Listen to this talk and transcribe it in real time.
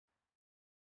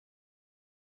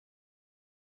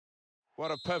What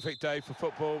a perfect day for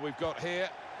football we've got here.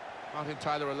 Martin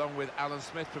Tyler along with Alan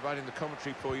Smith providing the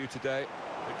commentary for you today.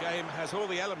 The game has all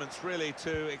the elements really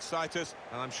to excite us,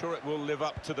 and I'm sure it will live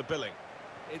up to the billing.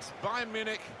 It's Bayern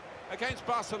Munich against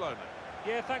Barcelona.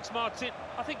 Yeah, thanks, Martin.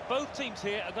 I think both teams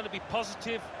here are going to be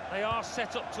positive. They are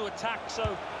set up to attack, so...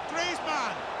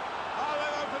 Griezmann! Oh,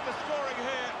 they've opened the scoring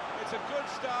here. It's a good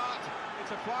start. It's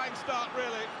a flying start,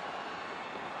 really.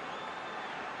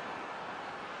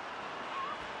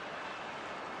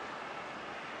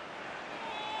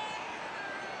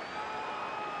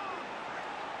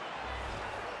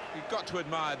 You've got to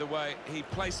admire the way he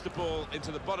placed the ball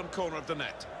into the bottom corner of the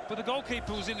net. But the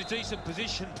goalkeeper was in a decent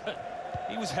position, but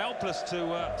he was helpless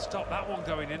to stop that one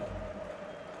going in.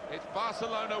 It's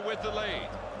Barcelona with the lead.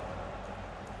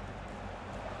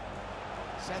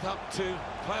 Set up to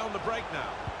play on the break now.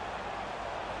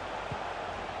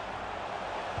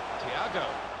 Thiago.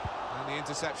 And the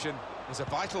interception is a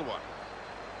vital one.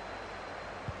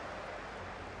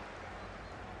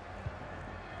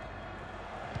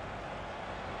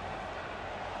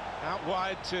 Out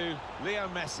wide to Leo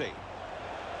Messi.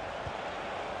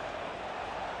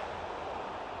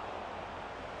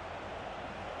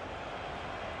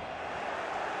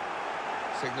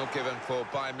 Signal given for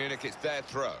Bayern Munich, it's their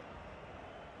throw.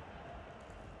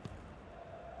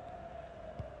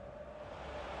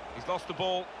 He's lost the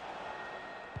ball.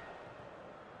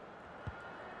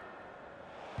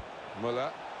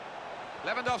 Müller.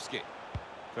 Lewandowski.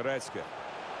 Goretzka.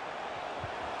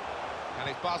 And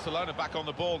it's Barcelona back on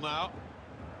the ball now.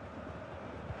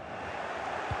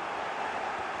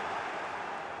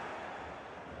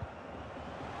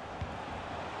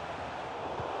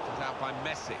 It's out by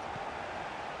Messi.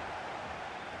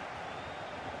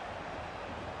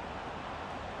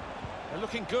 They're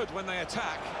looking good when they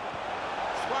attack.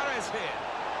 Suarez here.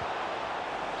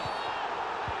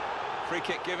 Free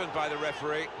kick given by the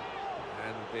referee.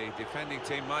 And the defending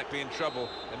team might be in trouble.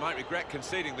 They might regret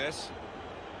conceding this.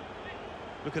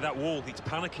 Look at that wall, he's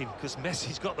panicking because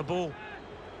Messi's got the ball.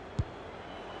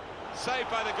 Saved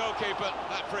by the goalkeeper,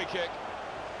 that free kick.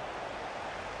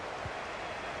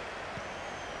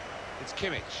 It's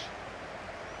Kimmich.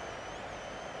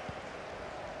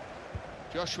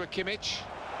 Joshua Kimmich.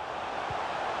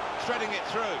 Threading it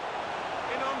through.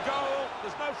 In on goal,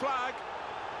 there's no flag.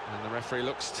 And the referee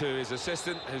looks to his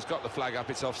assistant, who's got the flag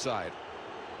up, it's offside.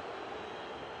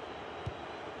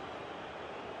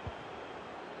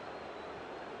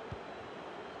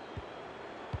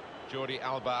 Jordi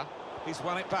Alba, he's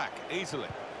won it back easily.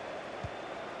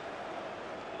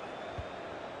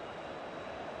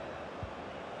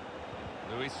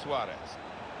 Luis Suarez.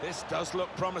 This does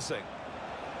look promising.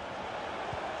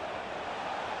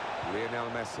 Lionel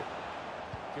Messi.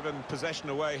 Given possession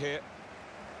away here.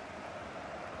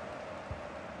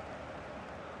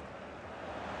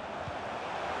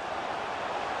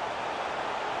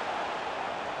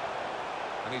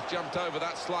 And he's jumped over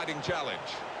that sliding challenge.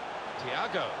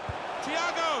 Thiago.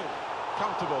 Thiago!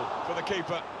 Comfortable for the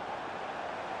keeper.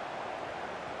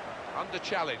 Under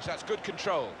challenge, that's good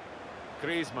control.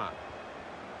 Griezmann.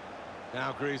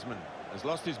 Now Griezmann has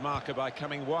lost his marker by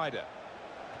coming wider.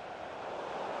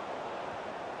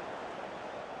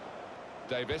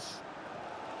 Davis.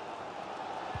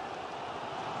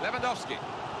 Lewandowski.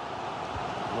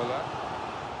 Müller.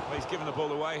 Well, he's given the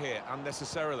ball away here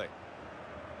unnecessarily.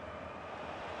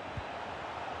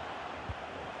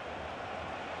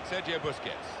 Sergio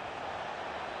Busquets.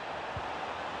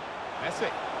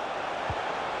 Messi.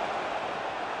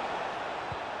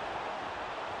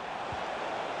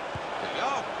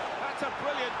 Oh, that's a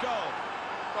brilliant goal.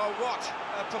 Well, what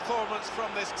a performance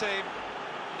from this team,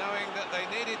 knowing that they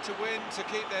needed to win to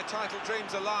keep their title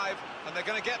dreams alive, and they're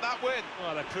going to get that win.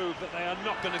 Well, they proved that they are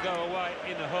not going to go away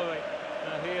in a hurry.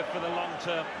 They're here for the long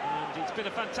term, and it's been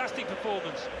a fantastic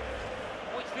performance.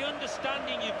 It's the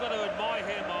understanding you've got to admire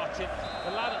here, Martin.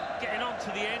 The lad getting on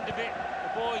to the end of it,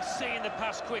 the boy seeing the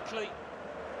pass quickly.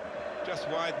 Just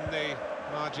widen the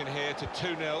margin here to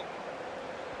 2-0.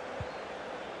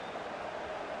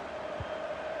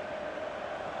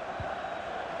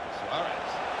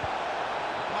 Suarez.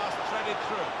 The pass threaded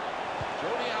through.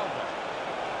 Jordi Alba.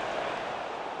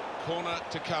 Corner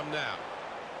to come now.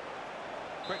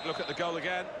 Quick look at the goal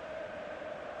again.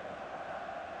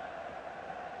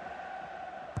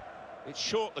 It's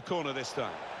short, the corner this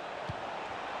time.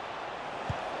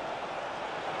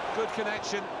 Good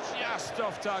connection, just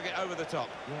off target, over the top.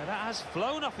 Yeah, that has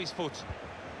flown off his foot.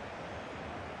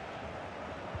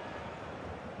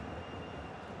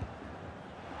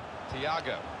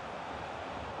 Thiago.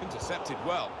 Intercepted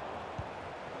well.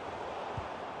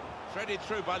 Threaded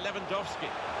through by Lewandowski.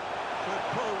 Could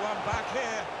pull one back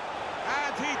here.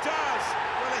 And he does!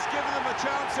 Well, it's given them a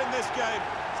chance in this game.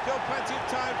 Still plenty of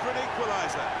time for an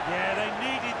equaliser. Yeah, they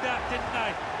needed that, didn't they?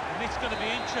 And it's going to be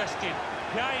interesting.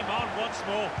 Game on once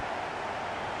more.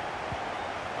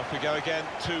 Off we go again,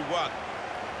 2-1.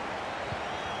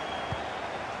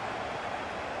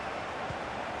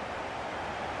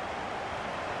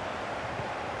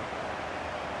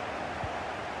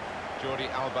 Jordi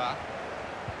Alba.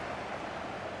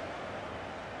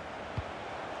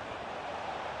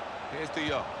 Here's De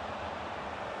Jong.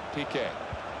 Piqué.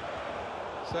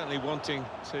 Certainly wanting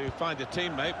to find a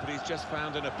teammate, but he's just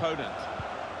found an opponent.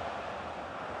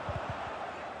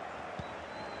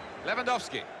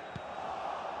 Lewandowski.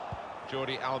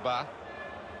 Jordi Alba.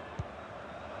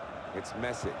 It's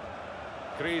Messi.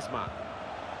 Griezmann.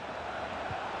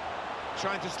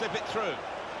 Trying to slip it through.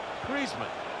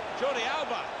 Griezmann. Jordi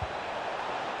Alba.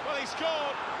 Well, he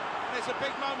scored. And it's a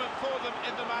big moment for them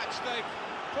in the match. They've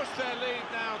pushed their lead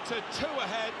now to 2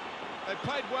 ahead. They've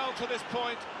played well to this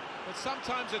point, but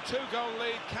sometimes a 2-goal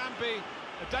lead can be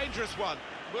a dangerous one.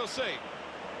 We'll see.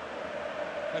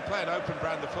 They play an open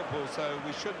brand of football, so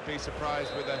we shouldn't be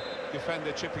surprised with a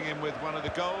defender chipping in with one of the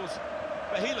goals.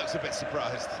 But he looks a bit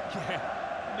surprised.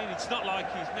 Yeah, I mean, it's not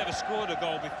like he's never scored a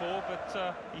goal before,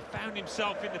 but he found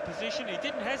himself in the position. He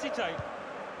didn't hesitate.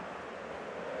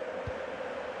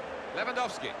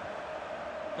 Lewandowski.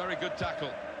 Very good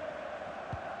tackle.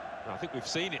 I think we've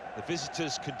seen it. The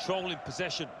visitors controlling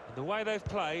possession. And the way they've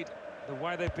played, the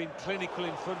way they've been clinical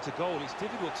in front of goal, it's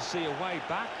difficult to see a way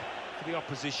back for the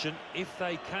opposition if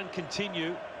they can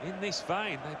continue in this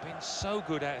vein. They've been so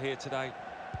good out here today.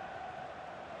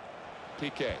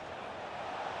 Piqué.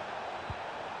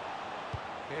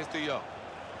 Here's De Jong.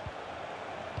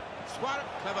 Suarez.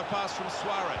 Clever pass from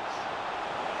Suarez.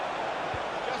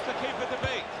 Just to keep it the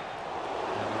beat.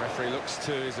 And the referee looks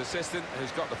to his assistant,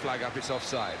 who's got the flag up. It's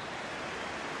offside.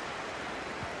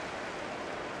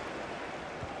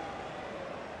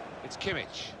 It's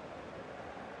Kimmich.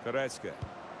 Goretzka.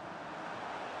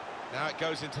 Now it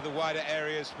goes into the wider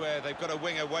areas where they've got a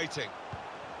winger waiting.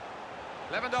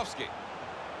 Lewandowski.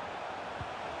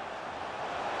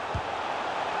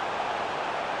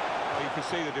 Well, you can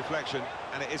see the deflection,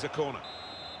 and it is a corner.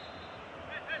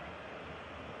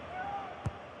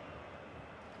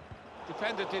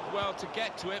 Defender did well to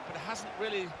get to it, but hasn't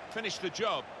really finished the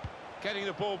job. Getting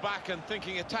the ball back and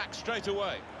thinking attack straight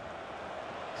away.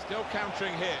 Still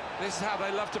countering here. This is how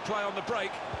they love to play on the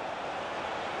break.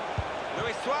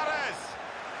 Luis Suarez.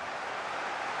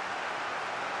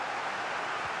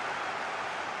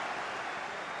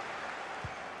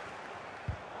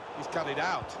 He's cut it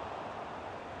out.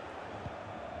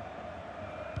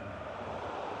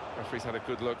 Referee's had a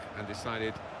good look and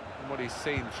decided on what he's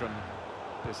seen from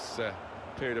this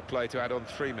period of play to add on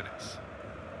 3 minutes.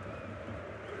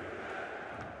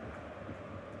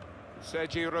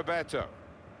 Sergio Roberto.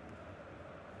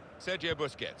 Sergio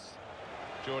Busquets.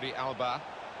 Jordi Alba.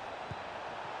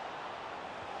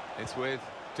 It's with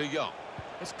De Jong.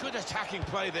 It's good attacking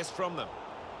play, this, from them.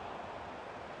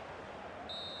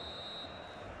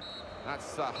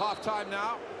 That's half-time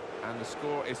now, and the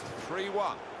score is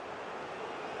 3-1.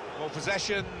 More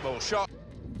possession, more shot.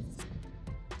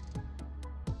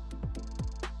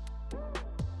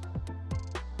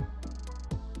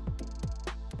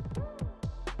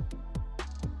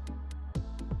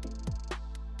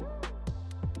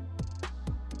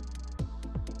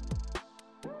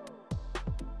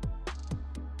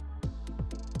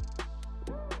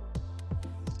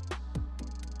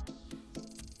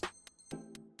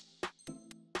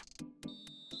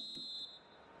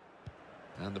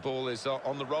 And the ball is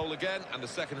on the roll again, and the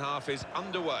second half is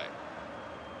underway.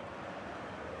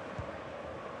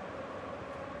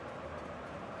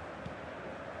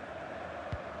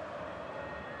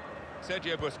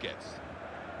 Sergio Busquets.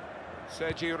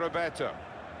 Sergio Roberto.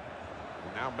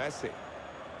 And now Messi.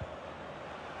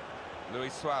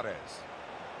 Luis Suarez.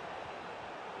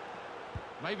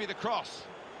 Maybe the cross.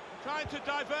 Trying to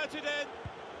divert it in.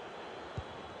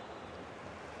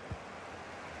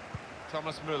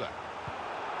 Thomas Müller.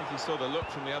 I think he saw the look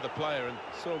from the other player and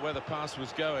saw where the pass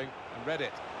was going and read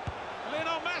it.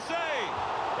 Lionel Messi!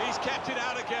 He's kept it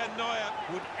out again, Neuer.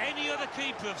 Would any other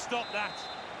keeper have stopped that?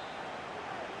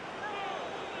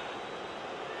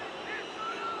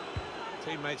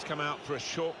 Teammates come out for a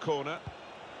short corner.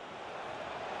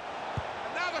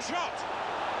 And now the shot!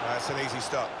 That's an easy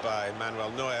stop by Manuel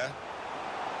Neuer.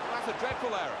 That's a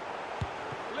dreadful error.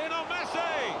 Lionel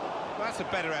Messi! Well, that's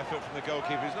a better effort from the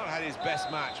goalkeeper. He's not had his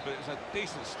best match, but it was a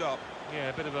decent stop. Yeah,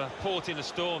 a bit of a port in a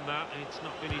storm, that. It's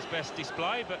not been his best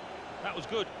display, but that was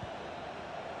good.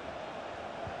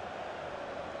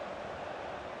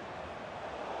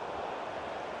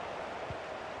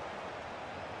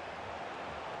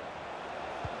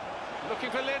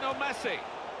 Looking for Lionel Messi.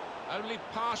 Only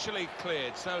partially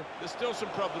cleared, so there's still some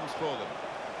problems for them.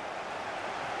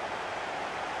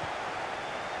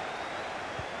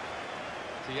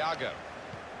 Thiago.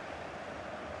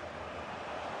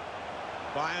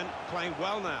 Bayern playing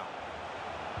well now.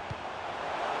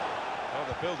 Oh,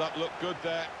 the build-up looked good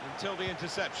there until the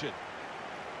interception.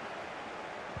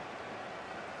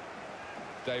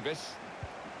 Davis.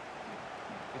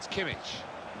 It's Kimmich.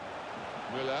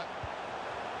 Müller.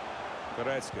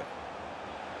 Goretzka.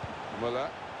 Müller.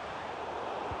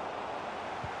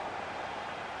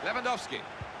 Lewandowski.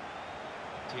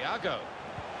 Thiago.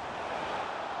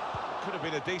 Could have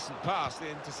been a decent pass. The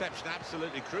interception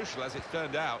absolutely crucial as it's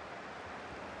turned out.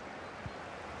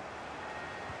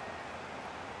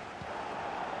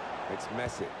 It's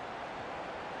Messi.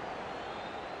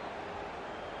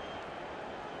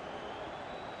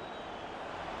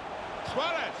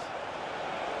 Suarez!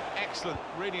 Excellent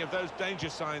reading of those danger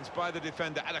signs by the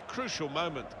defender at a crucial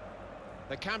moment.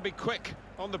 They can be quick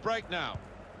on the break now.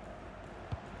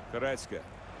 Goretzka.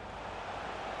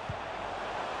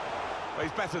 Well,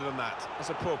 he's better than that. That's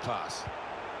a poor pass.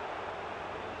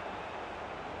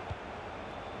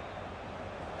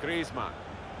 Griezmann.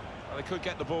 Well, they could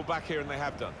get the ball back here, and they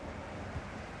have done.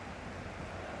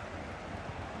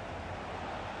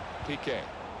 Piqué.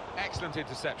 Excellent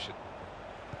interception.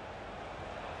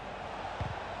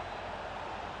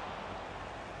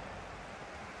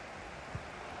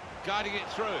 Guiding it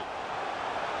through.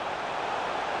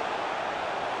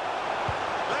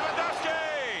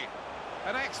 Lewandowski!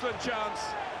 An excellent chance,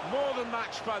 more than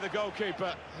matched by the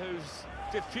goalkeeper, who's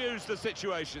diffused the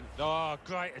situation. Oh,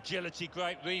 great agility,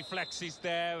 great reflexes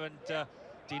there, and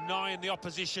denying the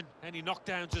opposition any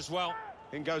knockdowns as well.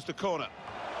 In goes the corner.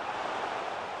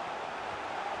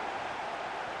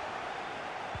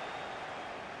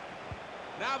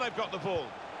 Now they've got the ball.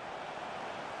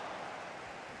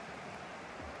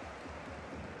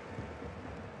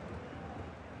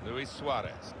 Luis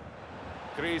Suarez.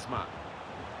 Griezmann.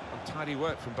 Untidy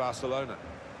work from Barcelona.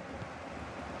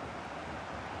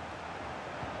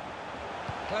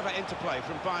 Clever interplay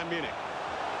from Bayern Munich.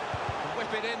 And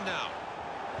whip it in now.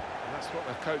 And that's what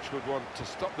the coach would want, to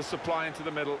stop the supply into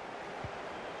the middle.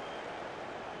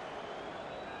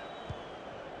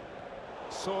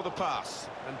 Saw the pass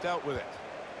and dealt with it.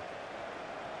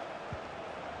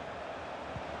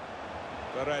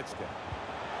 Goretzka.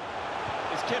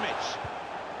 It's Kimmich.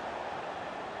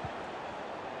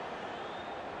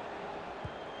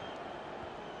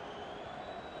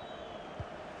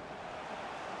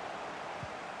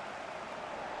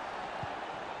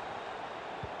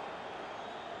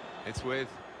 It's with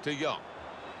De Jong.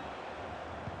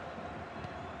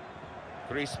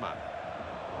 Griezmann.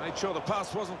 Made sure the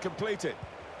pass wasn't completed.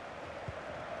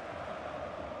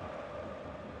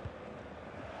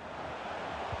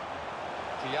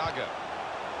 Thiago.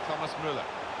 Thomas Müller.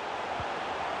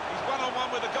 He's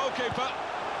one-on-one with the goalkeeper.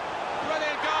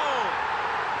 Brilliant goal!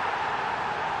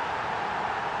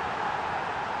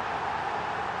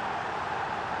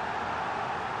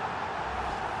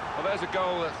 Well, there's a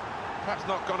goal that's perhaps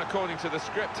not gone according to the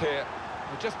script here.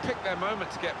 They just picked their moment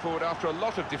to get forward after a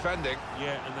lot of defending.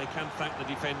 Yeah, and they can thank the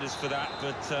defenders for that,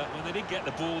 but when they did get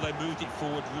the ball, they moved it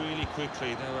forward really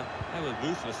quickly. They were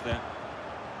ruthless there.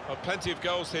 Well, plenty of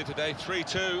goals here today,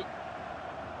 3-2.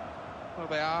 Well,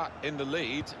 they are in the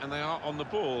lead and they are on the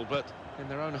ball, but in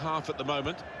their own half at the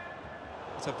moment.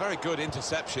 It's a very good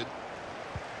interception.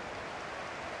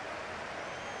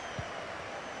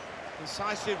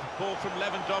 Incisive ball from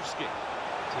Lewandowski.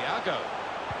 Thiago.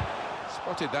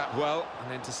 Spotted that well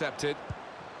and intercepted.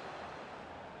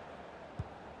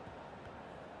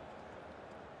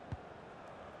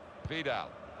 Vidal.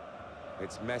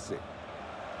 It's Messi.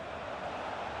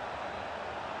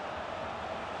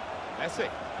 Messi.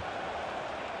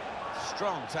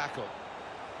 Strong tackle.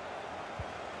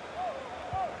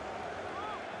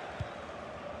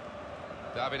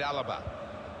 David Alaba.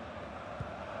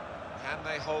 Can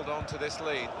they hold on to this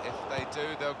lead? If they do,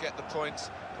 they'll get the points,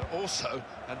 but also,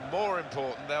 and more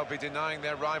important, they'll be denying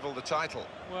their rival the title.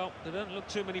 Well, there don't look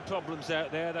too many problems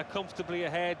out there. They're comfortably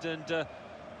ahead, and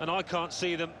I can't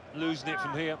see them losing it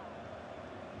from here.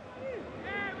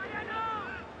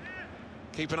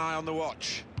 Keep an eye on the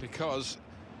watch, because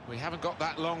we haven't got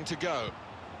that long to go,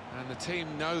 and the team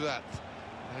know that.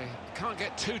 They can't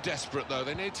get too desperate, though.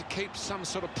 They need to keep some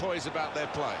sort of poise about their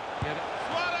play. Yeah,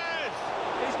 Suarez!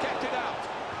 He's kept it out.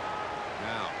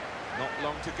 Now, not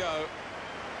long to go,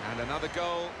 and another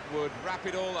goal would wrap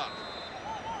it all up.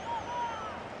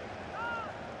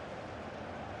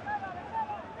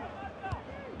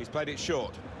 He's played it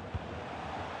short.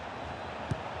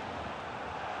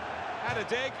 Had a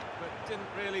dig, but didn't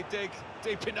really dig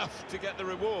deep enough to get the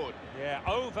reward. Yeah,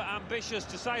 over-ambitious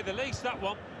to say the least, that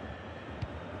one.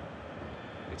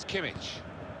 It's Kimmich,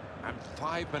 and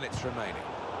 5 minutes remaining.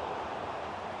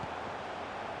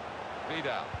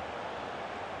 Vidal.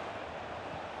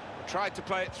 Tried to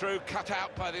play it through, cut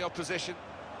out by the opposition.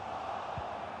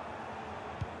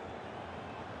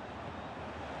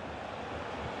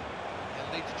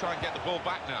 He'll need to try and get the ball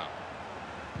back now.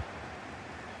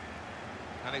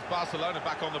 And it's Barcelona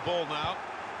back on the ball now.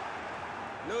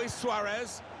 Luis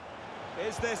Suarez.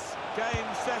 Is this game,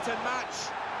 set and match?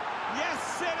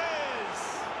 Yes, it is!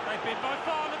 They've been by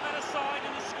far the better side,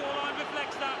 and the scoreline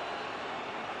reflects that.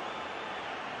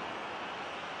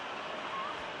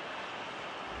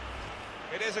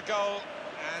 It is a goal,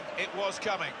 and it was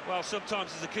coming. Well,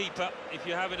 sometimes as a keeper, if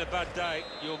you're having a bad day,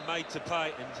 you're made to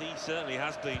pay, and he certainly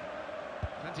has been.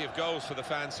 Plenty of goals for the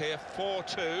fans here.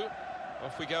 4-2.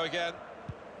 Off we go again.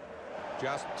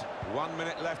 Just 1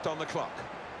 minute left on the clock.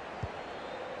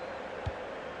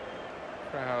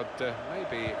 Crowd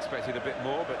maybe expected a bit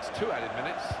more, but it's 2 added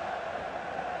minutes.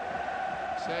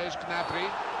 Serge Gnabry.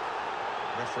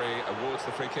 Referee awards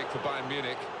the free kick for Bayern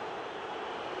Munich.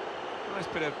 Nice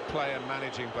bit of player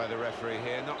managing by the referee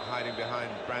here, not hiding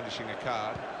behind brandishing a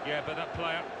card. Yeah, but that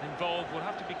player involved will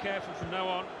have to be careful from now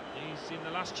on. He's in the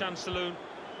last chance saloon.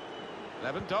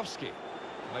 Lewandowski.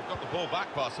 And they've got the ball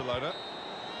back, Barcelona.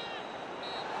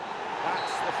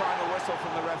 That's the final whistle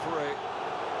from the referee.